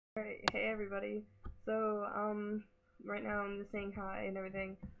Alright, hey everybody. Right now I'm just saying hi and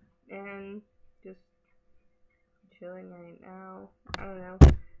everything, and just chilling right now. I don't know.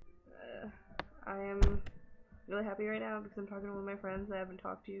 I am really happy right now because I'm talking to one of my friends I haven't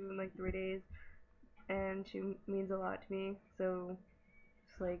talked to in like 3 days, and she means a lot to me, so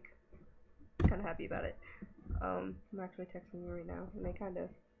just like kind of happy about it. I'm actually texting her right now, and I kind of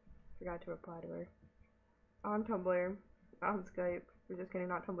forgot to reply to her. On Tumblr, on Skype, we're just kidding,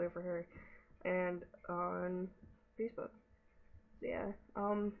 not Tumblr for her, and on Facebook. So yeah, I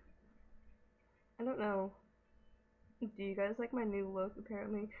don't know. Do you guys like my new look?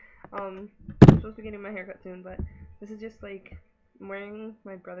 Apparently, I'm supposed to be getting my haircut soon, but this is just like I'm wearing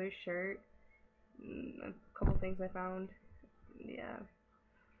my brother's shirt. A couple things I found. Yeah,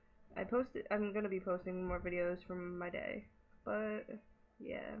 I'm gonna be posting more videos from my day, but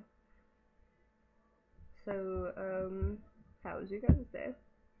yeah. So how was your guys' day?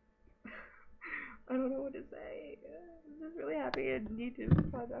 I don't know what to say. I'm just really happy and need to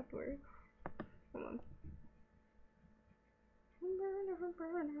reply back to her. Hold on.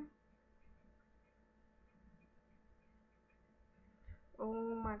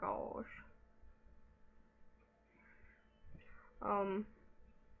 Oh my gosh. Um,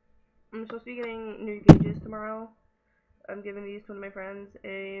 I'm supposed to be getting new gauges tomorrow. I'm giving these to one of my friends,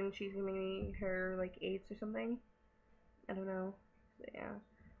 and she's giving me her like eights or something. I don't know. So, yeah.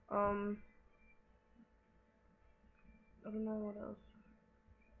 Um, I don't know what else.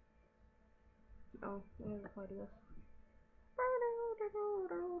 Oh, I didn't reply to this.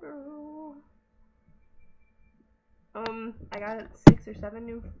 I got 6 or 7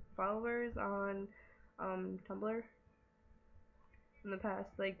 new followers on Tumblr in the past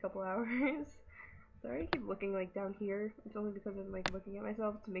like couple hours. Sorry, I keep looking like down here. It's only because I'm like looking at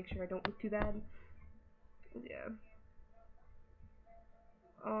myself to make sure I don't look too bad. Yeah.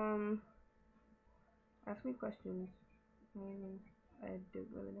 Um, ask me questions. I don't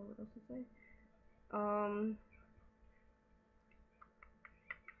really know what else to say. Um,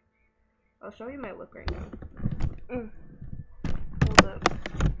 I'll show you my look right now. Hold up.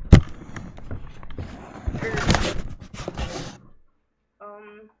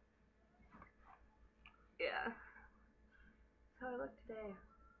 Um, yeah. That's how I look today.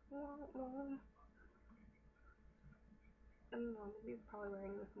 I don't know, I'm gonna be probably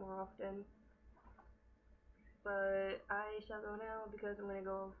wearing this more often. But I shall go now because I'm gonna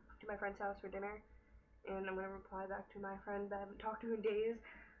go to my friend's house for dinner. And I'm gonna reply back to my friend that I haven't talked to in days.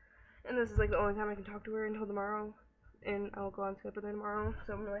 And this is like the only time I can talk to her until tomorrow. And I'll go on Skype with her tomorrow,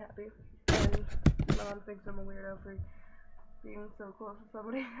 so I'm really happy. And my mom thinks I'm a weirdo for being so close to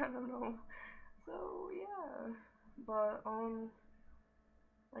somebody. I don't know. So yeah. But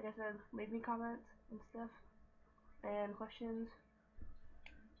like I said, leave me comments and stuff and questions.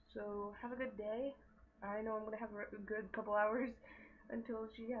 So have a good day. I know I'm gonna have a good couple hours until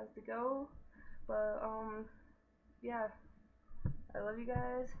she has to go. But yeah. I love you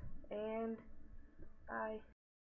guys and bye.